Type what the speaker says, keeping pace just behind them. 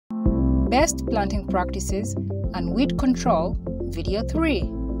Best Planting Practices and Weed Control, Video 3.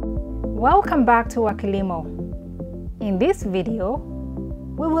 Welcome back to Wakilimo. In this video,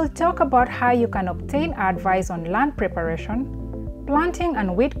 we will talk about how you can obtain advice on land preparation, planting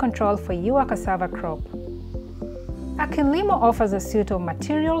and weed control for your cassava crop. Akilimo offers a suite of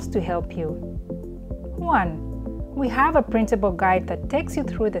materials to help you. 1. We have a printable guide that takes you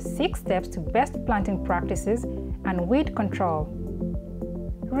through the 6 steps to best planting practices and weed control.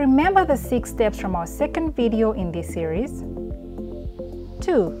 Remember the 6 steps from our second video in this series?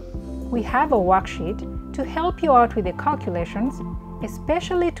 2. We have a worksheet to help you out with the calculations,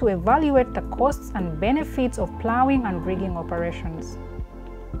 especially to evaluate the costs and benefits of plowing and rigging operations.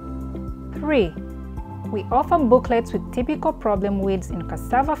 3. We offer booklets with typical problem weeds in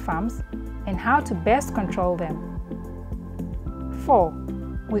cassava farms and how to best control them. 4.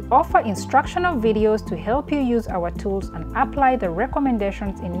 We offer instructional videos to help you use our tools and apply the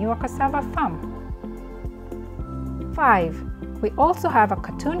recommendations in your cassava farm. 5. We also have a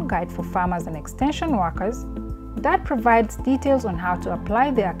cartoon guide for farmers and extension workers that provides details on how to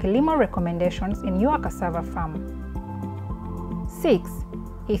apply the Akilimo recommendations in your cassava farm. 6.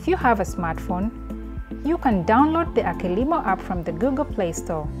 If you have a smartphone, you can download the Akilimo app from the Google Play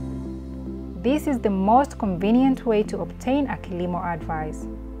Store. This is the most convenient way to obtain Akilimo advice.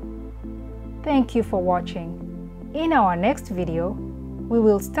 Thank you for watching. In our next video, we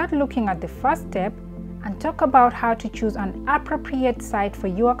will start looking at the first step and talk about how to choose an appropriate site for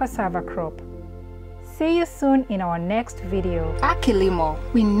your cassava crop. See you soon in our next video. Akilimo,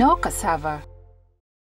 we know cassava.